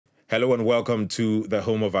Hello and welcome to the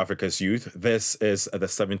home of Africa's youth. This is the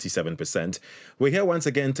 77%. We're here once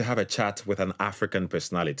again to have a chat with an African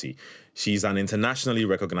personality. She's an internationally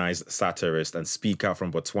recognized satirist and speaker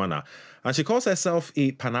from Botswana, and she calls herself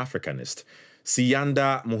a pan-Africanist.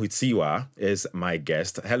 Siyanda Mohutsiwa is my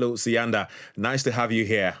guest. Hello, Siyanda. Nice to have you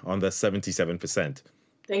here on the 77%.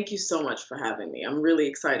 Thank you so much for having me. I'm really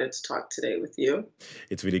excited to talk today with you.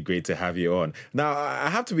 It's really great to have you on. Now, I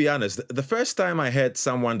have to be honest, the first time I heard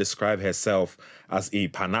someone describe herself as a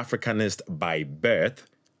Pan-Africanist by birth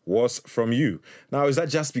was from you. Now, is that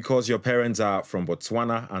just because your parents are from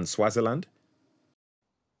Botswana and Swaziland?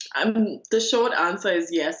 The short answer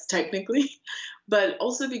is yes, technically, but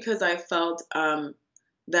also because I felt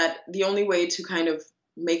that the only way to kind of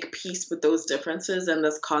make peace with those differences and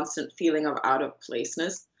this constant feeling of out of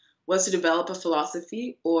placeness was to develop a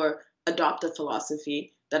philosophy or adopt a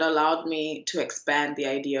philosophy that allowed me to expand the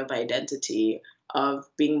idea of identity, of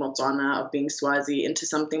being Botswana, of being Swazi, into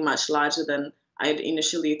something much larger than I had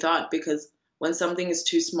initially thought. Because when something is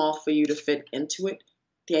too small for you to fit into it,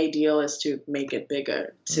 the ideal is to make it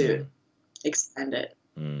bigger, to expand it.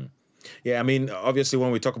 Yeah, I mean, obviously, when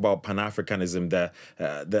we talk about Pan-Africanism,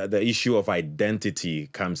 the issue of identity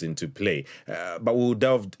comes into play. But we'll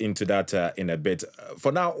delve into that in a bit.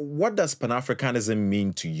 For now, what does Pan-Africanism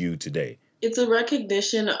mean to you today? It's a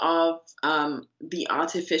recognition of the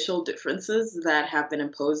artificial differences that have been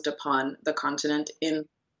imposed upon the continent in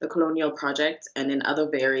the colonial project and in other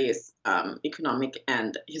various economic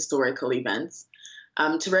and historical events.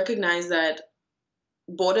 To recognize that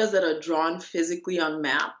borders that are drawn physically on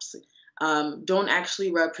maps don't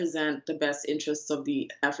actually represent the best interests of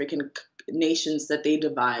the African nations that they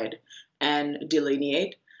divide and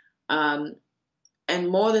delineate. And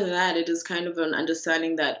more than that, it is kind of an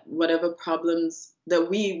understanding that whatever problems,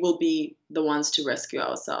 that we will be the ones to rescue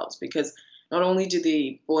ourselves. Because not only do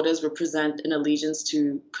the borders represent an allegiance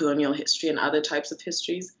to colonial history and other types of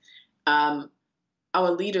histories, our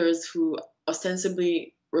leaders who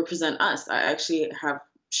ostensibly represent us actually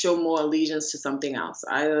show more allegiance to something else,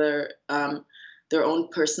 either their own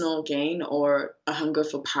personal gain or a hunger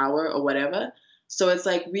for power or whatever. So it's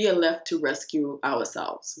like we are left to rescue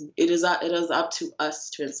ourselves. It is up to us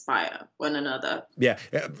to inspire one another. Yeah,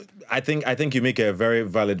 I think you make a very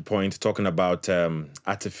valid point talking about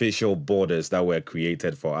artificial borders that were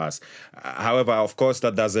created for us. However, of course,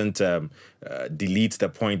 that doesn't delete the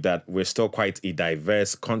point that we're still quite a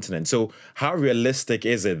diverse continent. So how realistic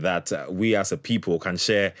is it that we as a people can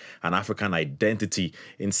share an African identity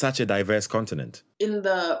in such a diverse continent? In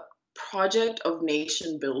the project of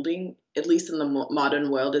nation building, at least in the modern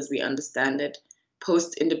world as we understand it,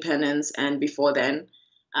 post-independence and before then,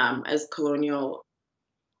 as colonial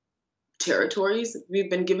territories, we've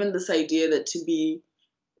been given this idea that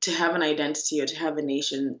to have an identity or to have a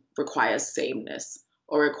nation requires sameness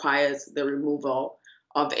or requires the removal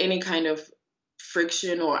of any kind of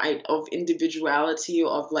friction or of individuality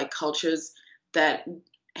or of like cultures that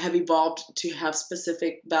have evolved to have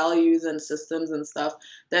specific values and systems and stuff,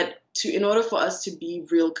 that in order for us to be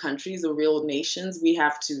real countries or real nations, we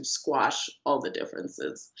have to squash all the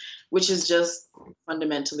differences, which is just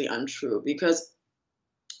fundamentally untrue. Because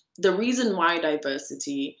the reason why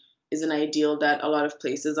diversity is an ideal that a lot of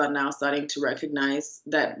places are now starting to recognize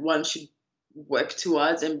that one should work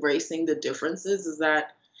towards embracing the differences is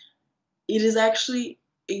that it is actually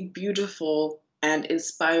a beautiful and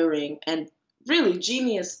inspiring and really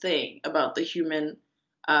genius thing about the human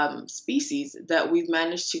species, that we've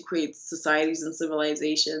managed to create societies and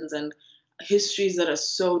civilizations and histories that are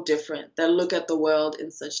so different, that look at the world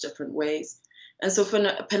in such different ways. And so for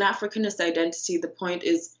Pan-Africanist identity, the point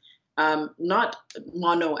is not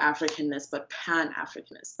mono-Africanness, but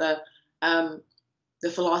pan-Africanist.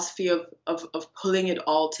 The philosophy of pulling it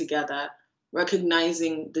all together,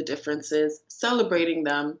 recognizing the differences, celebrating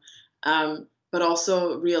them, but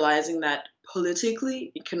also realizing that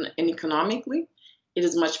politically and economically, it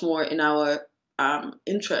is much more in our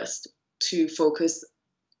interest to focus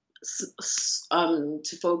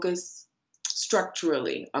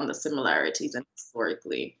structurally on the similarities and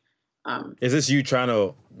historically. Is this you trying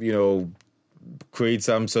to, create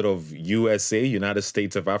some sort of USA, United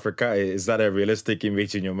States of Africa? Is that a realistic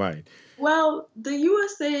image in your mind? Well, the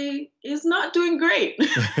USA is not doing great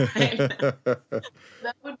right now.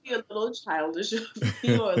 That would be a little childish of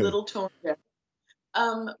me or a little tone deaf.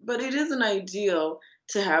 But it is an ideal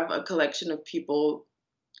to have a collection of people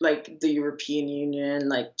like the European Union,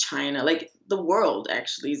 like China, like the world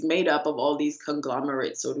actually is made up of all these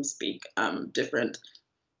conglomerates, so to speak, different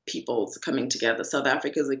peoples coming together. South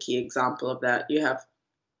Africa is a key example of that. You have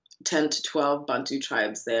 10 to 12 Bantu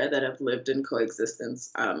tribes there that have lived in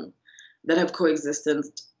coexistence that have coexisted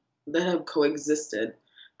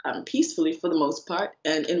peacefully for the most part,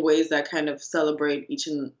 and in ways that kind of celebrate each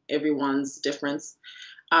and everyone's difference.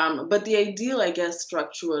 But the ideal, I guess,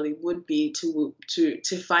 structurally would be to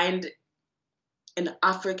find an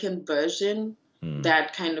African version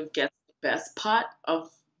that kind of gets the best part of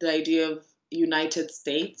the idea of United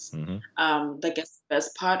States, that gets the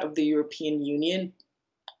best part of the European Union,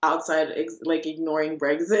 outside like ignoring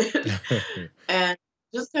Brexit, and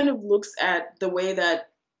just kind of looks at the way that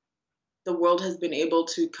the world has been able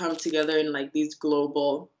to come together in like these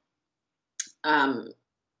global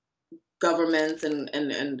governments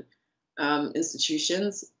and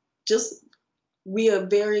institutions. Just we are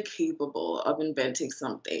very capable of inventing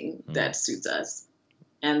something that suits us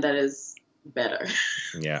and that is better.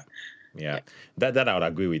 Yeah. That I would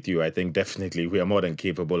agree with you. I think definitely we are more than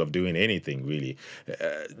capable of doing anything, really.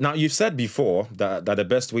 Now, you've said before that the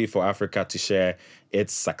best way for Africa to share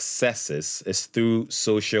its successes is through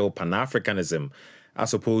social pan-Africanism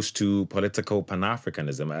as opposed to political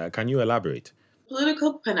pan-Africanism. Can you elaborate?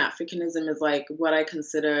 Political pan-Africanism is like what I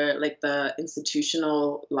consider like the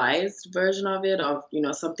institutionalized version of it, of,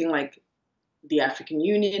 something like the African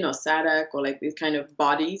Union or SADC, or like these kind of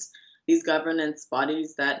bodies, these governance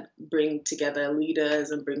bodies that bring together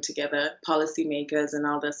leaders and bring together policymakers and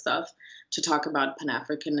all this stuff to talk about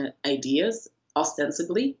Pan-African ideas,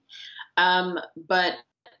 ostensibly. But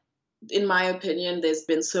in my opinion, there's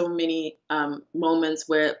been so many moments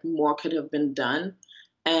where more could have been done.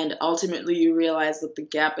 And ultimately, you realize that the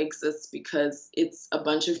gap exists because it's a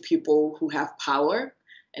bunch of people who have power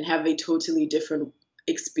and have a totally different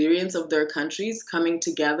experience of their countries coming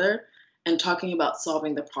together and talking about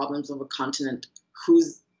solving the problems of a continent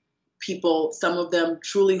whose people, some of them,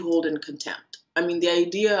 truly hold in contempt. I mean, the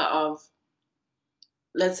idea of,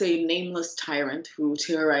 let's say, a nameless tyrant who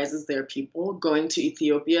terrorizes their people going to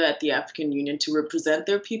Ethiopia at the African Union to represent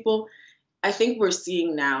their people, I think we're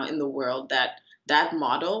seeing now in the world that that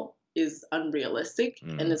model is unrealistic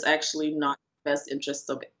and is actually not the best interests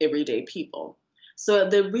of everyday people. So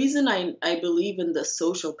the reason I believe in the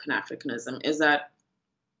social Pan-Africanism is that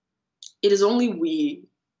it is only we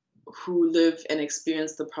who live and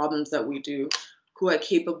experience the problems that we do who are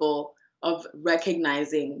capable of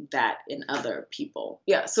recognizing that in other people.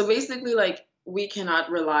 Yeah, so basically, like, we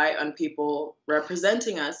cannot rely on people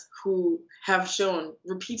representing us who have shown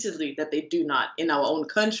repeatedly that they do not, in our own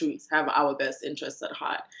countries, have our best interests at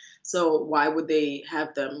heart. So why would they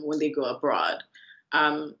have them when they go abroad?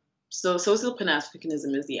 So social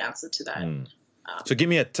Pan-Africanism is the answer to that. So give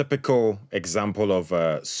me a typical example of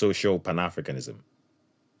social Pan-Africanism.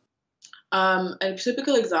 A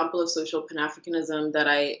typical example of social Pan-Africanism that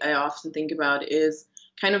I often think about is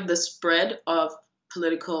kind of the spread of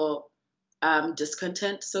political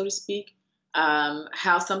discontent, so to speak.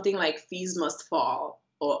 How something like fees must fall,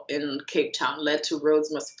 or in Cape Town, led to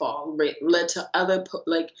roads must fall, led to other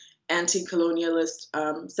like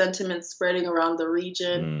anti-colonialist sentiments spreading around the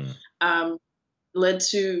region, led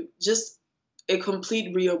to just a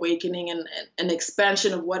complete reawakening and an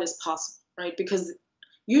expansion of what is possible, right? Because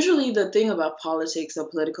usually the thing about politics or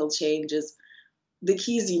political change is the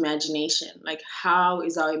key is the imagination. Like, how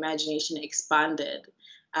is our imagination expanded?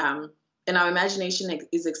 And our imagination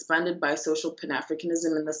is expanded by social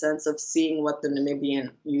Pan-Africanism in the sense of seeing what the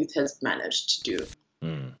Namibian youth has managed to do.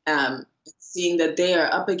 Seeing that they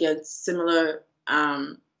are up against similar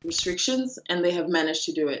restrictions and they have managed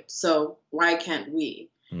to do it. So why can't we?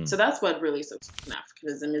 So that's what really social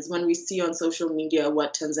Pan-Africanism is. When we see on social media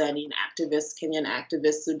what Tanzanian activists, Kenyan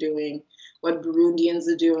activists are doing, what Burundians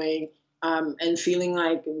are doing, and feeling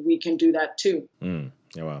like we can do that too.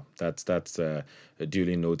 Yeah, well, that's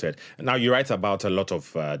duly noted. Now, you write about a lot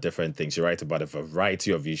of different things. You write about a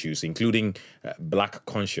variety of issues, including Black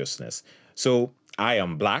consciousness. So I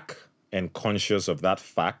am Black and conscious of that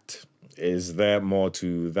fact. Is there more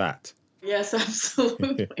to that? Yes,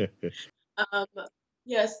 absolutely.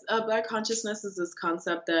 Yes, Black consciousness is this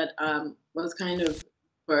concept that was kind of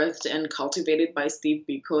birthed and cultivated by Steve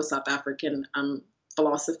Biko, South African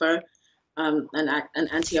philosopher, an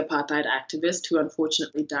anti-apartheid activist who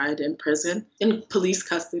unfortunately died in prison, in police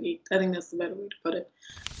custody. I think that's the better way to put it.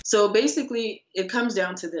 So basically, it comes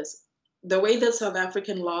down to this. The way that South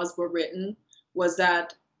African laws were written was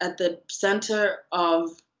that at the center of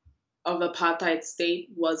apartheid state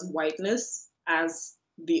was whiteness as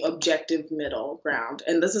the objective middle ground.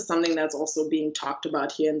 And this is something that's also being talked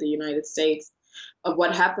about here in the United States, of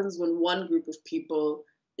what happens when one group of people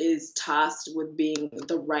is tasked with being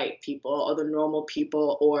the right people or the normal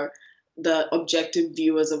people or the objective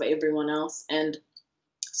viewers of everyone else. And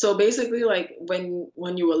So basically, like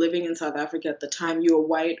when you were living in South Africa at the time, you were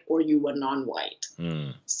white or you were non-white.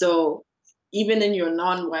 Mm. So even in your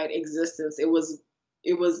non-white existence, it was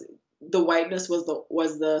the whiteness was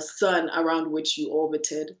the sun around which you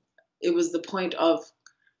orbited. It was the point of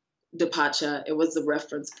departure. It was the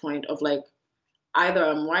reference point of like either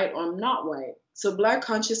I'm white or I'm not white. So Black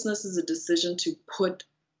consciousness is a decision to put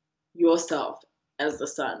yourself as the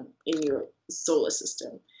sun in your solar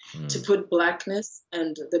system, to Mm. put Blackness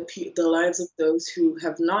and the lives of those who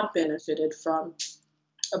have not benefited from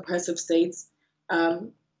oppressive states,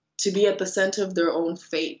 um, to be at the center of their own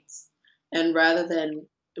fates. And rather than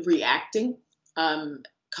reacting,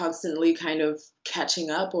 constantly kind of catching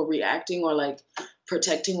up or reacting or like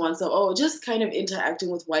protecting oneself, oh, just kind of interacting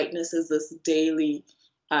with whiteness as this daily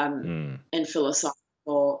Mm. and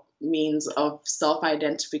philosophical means of self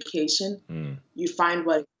identification, Mm. you find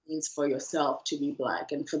what it means for yourself to be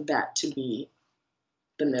Black and for that to be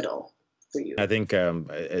the middle for I you. think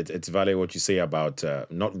it's valid what you say about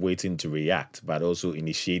not waiting to react, but also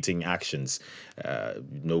initiating actions,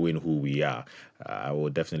 knowing who we are. I will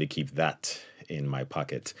definitely keep that in my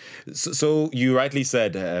pocket. So you rightly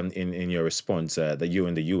said in your response that you're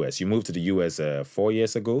in the U.S. You moved to the U.S. 4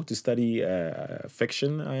 years ago to study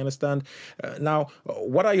fiction, I understand. Now,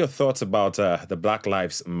 what are your thoughts about the Black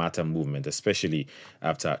Lives Matter movement, especially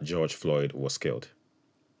after George Floyd was killed?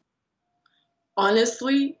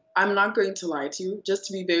 Honestly, I'm not going to lie to you. Just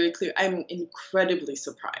to be very clear, I'm incredibly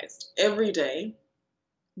surprised every day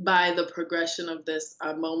by the progression of this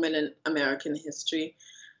moment in American history.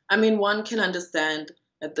 I mean, one can understand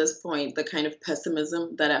at this point the kind of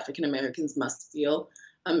pessimism that African Americans must feel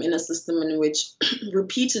in a system in which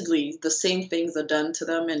repeatedly the same things are done to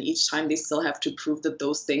them, and each time they still have to prove that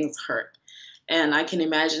those things hurt. And I can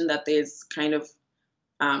imagine that there's kind of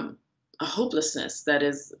um, a hopelessness that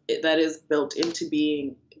is built into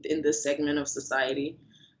being in this segment of society.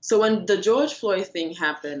 So when the George Floyd thing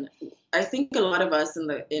happened, I think a lot of us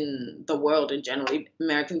in the world in general,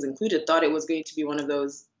 Americans included, thought it was going to be one of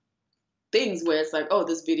those things where it's like, oh,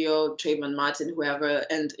 this video, Trayvon Martin, whoever,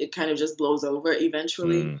 and it kind of just blows over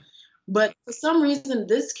eventually. Mm. But for some reason,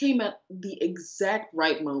 this came at the exact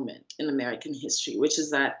right moment in American history, which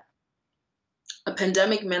is that a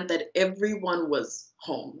pandemic meant that everyone was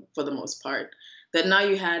home for the most part. That now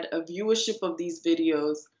you had a viewership of these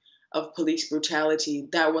videos of police brutality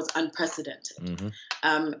that was unprecedented. Mm-hmm.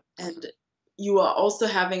 And you are also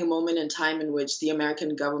having a moment in time in which the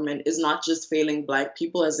American government is not just failing Black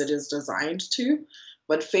people as it is designed to,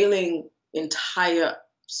 but failing entire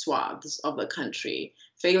swaths of the country,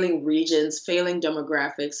 failing regions, failing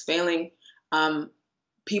demographics, failing um,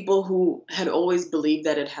 people who had always believed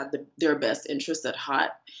that it had their best interest at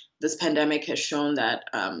heart. This pandemic has shown that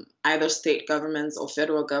either state governments or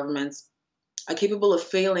federal governments are capable of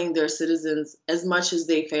failing their citizens as much as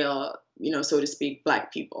they fail, so to speak,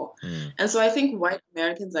 Black people. Mm. And so I think white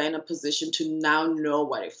Americans are in a position to now know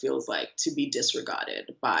what it feels like to be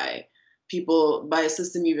disregarded by people, by a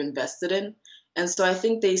system you've invested in. And so I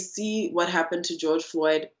think they see what happened to George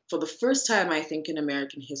Floyd for the first time, I think, in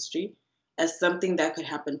American history as something that could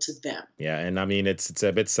happen to them. Yeah, and I mean it's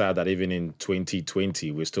a bit sad that even in 2020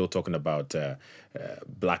 we're still talking about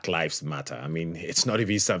Black Lives Matter. I mean, it's not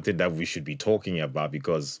even something that we should be talking about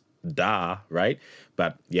because right?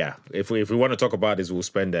 But yeah, if we want to talk about this, we'll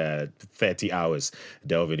spend 30 hours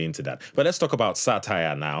delving into that. But let's talk about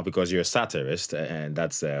satire now, because you're a satirist, and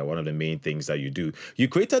that's one of the main things that you do. You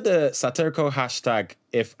created the satirical hashtag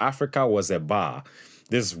IfAfricaWasaBar.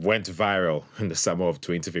 This went viral in the summer of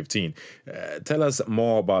 2015. Tell us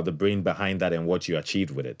more about the brain behind that and what you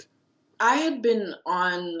achieved with it. I had been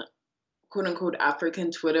on quote unquote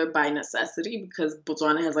African Twitter by necessity because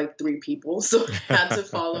Botswana has like 3 people. So I had to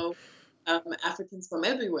follow Africans from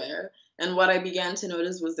everywhere. And what I began to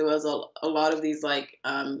notice was there was a lot of these like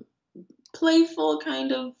playful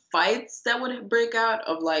kind of fights that would break out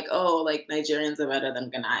of like, oh, like Nigerians are better than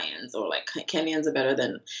Ghanaians, or like Kenyans are better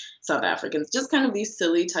than South Africans, just kind of these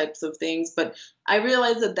silly types of things. But I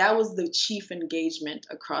realized that that was the chief engagement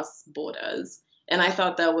across borders. And I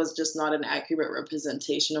thought that was just not an accurate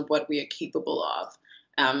representation of what we are capable of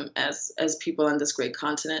as people on this great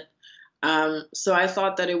continent. So I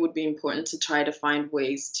thought that it would be important to try to find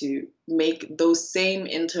ways to make those same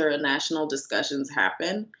international discussions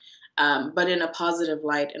happen, but in a positive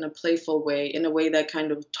light, in a playful way, in a way that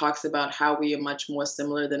kind of talks about how we are much more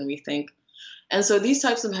similar than we think. And so these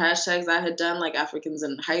types of hashtags I had done, like Africans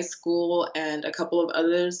in high school and a couple of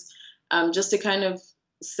others, just to kind of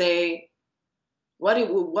say,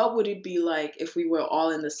 what would it be like if we were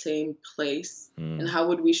all in the same place, and how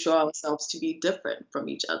would we show ourselves to be different from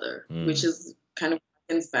each other, which is kind of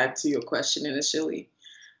Gets back to your question initially.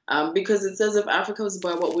 Because it says, if Africa was a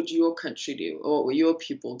bar, what would your country do? Or what would your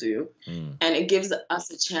people do? Mm. And it gives us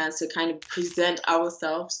a chance to kind of present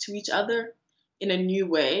ourselves to each other in a new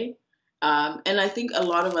way. And I think a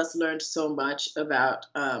lot of us learned so much about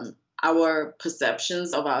our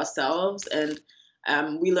perceptions of ourselves. And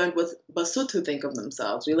we learned what Basotho think of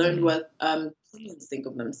themselves. We learned Mm. what Kenyans think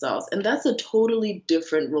of themselves. And that's a totally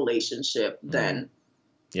different relationship Mm. than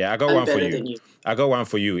Yeah, I got I'm one for better you. than you. I got one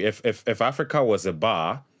for you. If Africa was a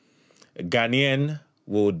bar, Ghanaian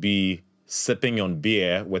would be sipping on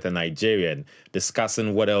beer with a Nigerian,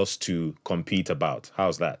 discussing what else to compete about.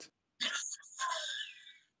 How's that?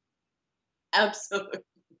 Absolutely.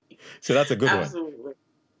 So that's a good one. Absolutely.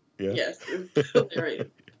 Yeah. Yes, it's hilarious.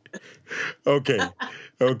 Okay.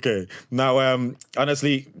 Okay. Now,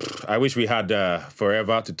 honestly, I wish we had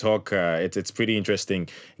forever to talk. It's pretty interesting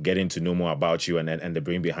getting to know more about you and the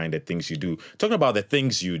brain behind the things you do. Talking about the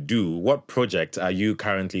things you do, what project are you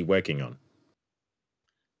currently working on?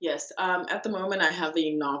 Yes, at the moment I have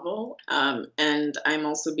a novel, and I'm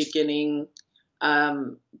also beginning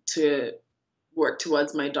to work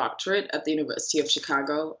towards my doctorate at the University of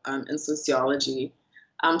Chicago in sociology.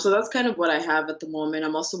 So that's kind of what I have at the moment.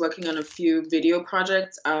 I'm also working on a few video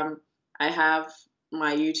projects. I have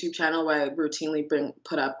my YouTube channel where I routinely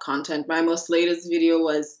put up content. My most latest video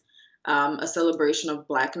was a celebration of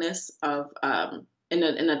Blackness in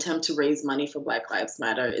an attempt to raise money for Black Lives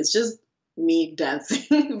Matter. It's just me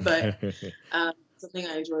dancing, but something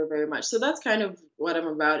I enjoy very much. So that's kind of what I'm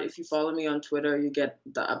about. If you follow me on Twitter, you get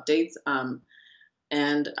the updates.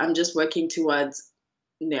 And I'm just working towards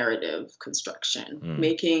narrative construction,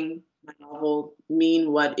 making my novel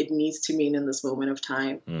mean what it needs to mean in this moment of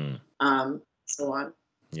time, so on.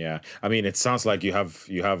 Yeah, I mean, it sounds like you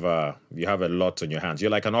have a lot on your hands.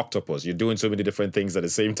 You're like an octopus. You're doing so many different things at the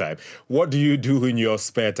same time. What do you do in your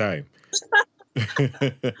spare time?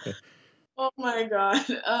 Oh my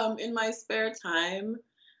God. In my spare time,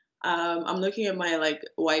 I'm looking at my like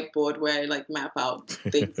whiteboard where I like map out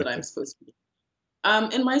things that I'm supposed to do.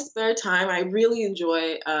 In my spare time, I really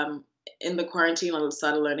enjoy in the quarantine. I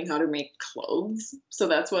started learning how to make clothes, so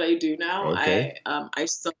that's what I do now. Okay. I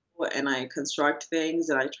sew and I construct things,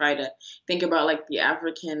 and I try to think about like the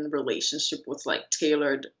African relationship with like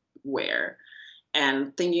tailored wear,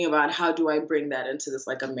 and thinking about how do I bring that into this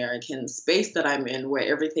like American space that I'm in, where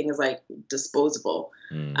everything is like disposable.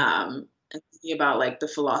 And thinking about like the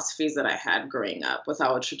philosophies that I had growing up with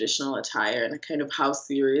our traditional attire and kind of how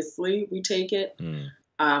seriously we take it.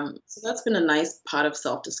 So that's been a nice part of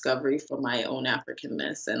self-discovery for my own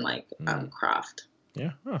Africanness and like craft.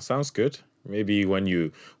 Yeah, sounds good. Maybe when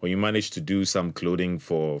you manage to do some clothing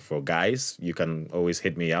for guys, you can always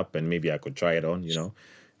hit me up and maybe I could try it on, you know.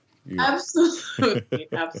 Absolutely,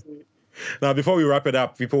 absolutely. Now, before we wrap it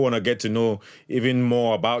up, people want to get to know even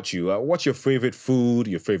more about you. What's your favorite food,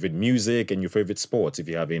 your favorite music, and your favorite sports, if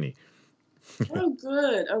you have any? Oh,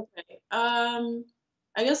 good. Okay.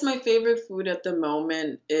 I guess my favorite food at the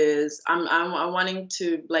moment is I'm wanting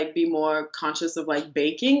to like be more conscious of like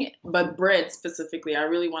baking, but bread specifically. I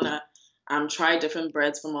really want to try different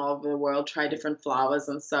breads from all over the world, try different flours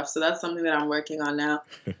and stuff. So that's something that I'm working on now.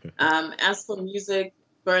 As for music,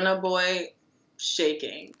 Burna Boy,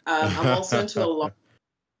 shaking. I'm also into a lot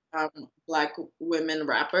Black women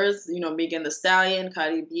rappers. You know, Megan Thee Stallion,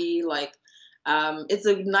 Cardi B. Like, it's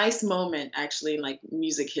a nice moment actually in like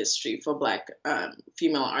music history for Black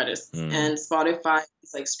female artists. And Spotify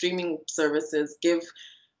is like streaming services give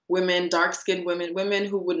women, dark-skinned women, women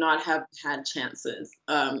who would not have had chances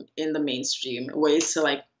in the mainstream, ways to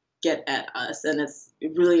like get at us, and it's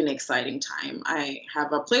really an exciting time. I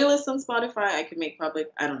have a playlist on Spotify. I could make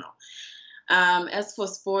public. I don't know. As for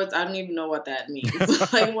sports, I don't even know what that means.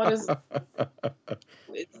 Like, what is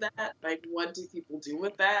that? Like, what do people do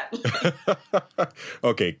with that?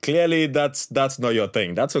 Okay, clearly that's not your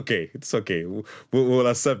thing. That's okay. It's okay. We'll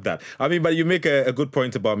accept that. I mean, but you make a good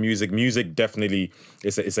point about music. Music definitely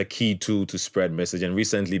is a key tool to spread message. And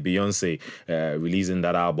recently, Beyonce releasing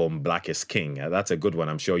that album Black is King. That's a good one.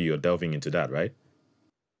 I'm sure you're delving into that, right?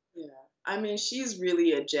 Yeah. I mean, she's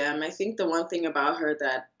really a gem. I think the one thing about her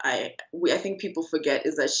that I think people forget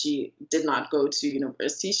is that she did not go to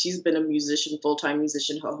university. She's been a musician, full-time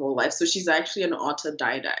musician her whole life. So she's actually an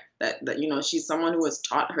autodidact. That you know, she's someone who has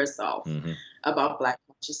taught herself about Black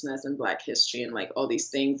consciousness and Black history and like all these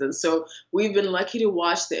things. And so we've been lucky to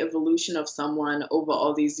watch the evolution of someone over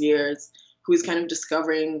all these years who's kind of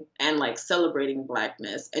discovering and like celebrating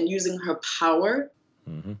Blackness and using her power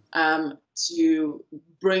to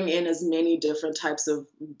bring in as many different types of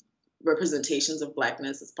representations of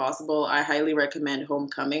Blackness as possible. I highly recommend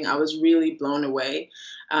Homecoming. I was really blown away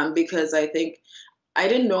because I think I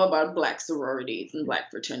didn't know about Black sororities and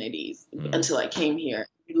Black fraternities until I came here.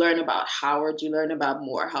 You learn about Howard, you learn about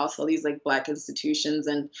Morehouse, all these like Black institutions,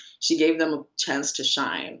 and she gave them a chance to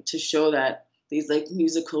shine, to show that these like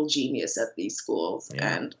musical genius at these schools.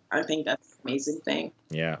 Yeah. And I think that's an amazing thing.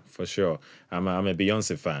 Yeah, for sure. I'm a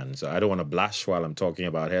Beyonce fan, so I don't want to blush while I'm talking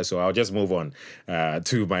about her. So I'll just move on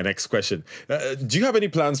to my next question. Do you have any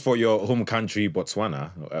plans for your home country,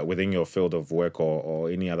 Botswana, within your field of work, or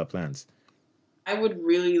any other plans? I would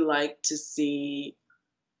really like to see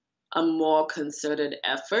a more concerted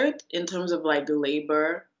effort in terms of like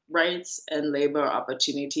labor rights and labor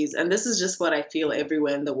opportunities. And this is just what I feel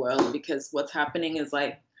everywhere in the world, because what's happening is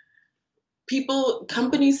like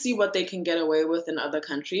companies see what they can get away with in other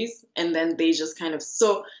countries, and then they just kind of,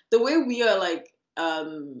 so the way we are like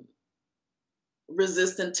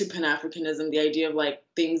resistant to Pan-Africanism, the idea of like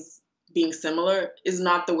things being similar, is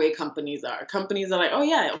not the way companies are. Companies are like, oh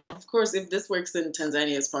yeah, of course, if this works in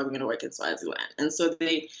Tanzania, it's probably going to work in Swaziland. And so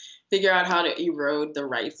they figure out how to erode the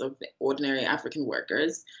rights of the ordinary African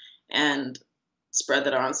workers and spread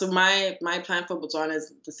that around. So my plan for Botswana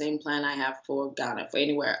is the same plan I have for Ghana, for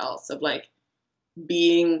anywhere else, of like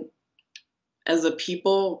being, as a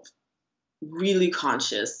people, really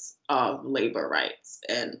conscious of labor rights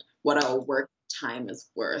and what our work time is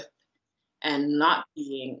worth, and not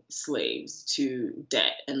being slaves to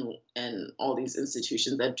debt and all these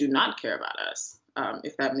institutions that do not care about us,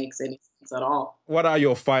 if that makes any sense at all. What are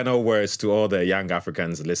your final words to all the young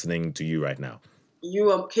Africans listening to you right now?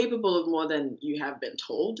 You are capable of more than you have been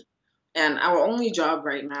told. And our only job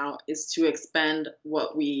right now is to expand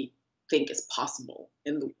what we think is possible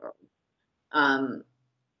in the world.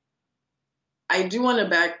 I do want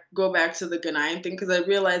to go back to the Ghanaian thing, because I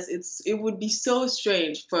realize it would be so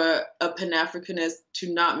strange for a Pan-Africanist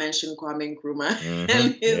to not mention Kwame Nkrumah.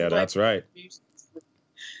 Mm-hmm. Yeah, that's right.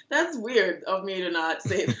 That's weird of me to not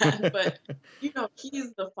say that, but you know,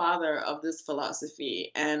 he's the father of this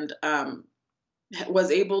philosophy, and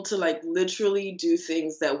was able to like literally do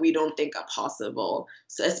things that we don't think are possible.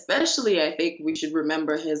 So especially, I think we should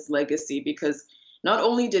remember his legacy, because not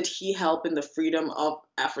only did he help in the freedom of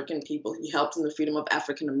African people, he helped in the freedom of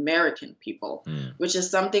African American people, which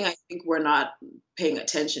is something I think we're not paying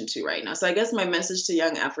attention to right now. So I guess my message to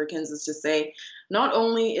young Africans is to say, not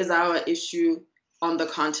only is our issue on the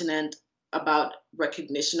continent about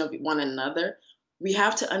recognition of one another, we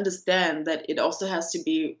have to understand that it also has to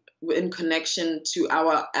be in connection to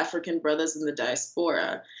our African brothers in the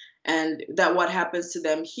diaspora, and that what happens to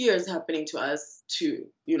them here is happening to us too,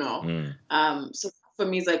 you know? So for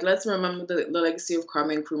me, it's like, let's remember the legacy of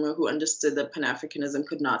Kwame Nkrumah, who understood that Pan-Africanism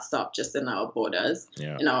could not stop just in our borders,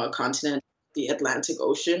 in our continent. The Atlantic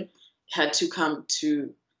Ocean had to come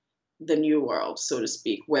to the new world, so to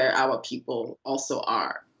speak, where our people also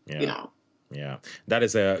are, you know? Yeah, that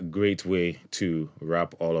is a great way to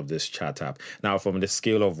wrap all of this chat up. Now, from the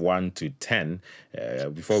scale of 1 to 10,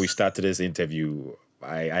 before we started this interview,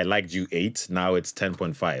 I liked you 8. Now it's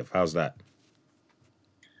 10.5. How's that?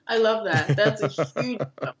 I love that. That's a huge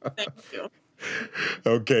thank you.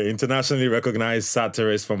 Okay, internationally recognized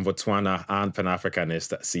satirist from Botswana and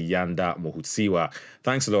Pan-Africanist Siyanda Mohutsiwa.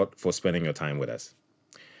 Thanks a lot for spending your time with us.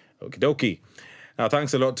 Okie dokie. Now,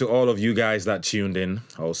 thanks a lot to all of you guys that tuned in.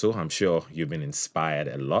 Also, I'm sure you've been inspired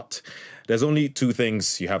a lot. There's only 2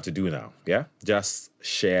 things you have to do now, yeah? Just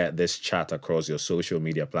share this chat across your social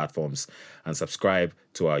media platforms and subscribe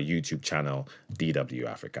to our YouTube channel, DW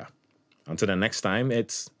Africa. Until the next time,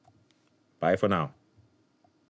 it's bye for now.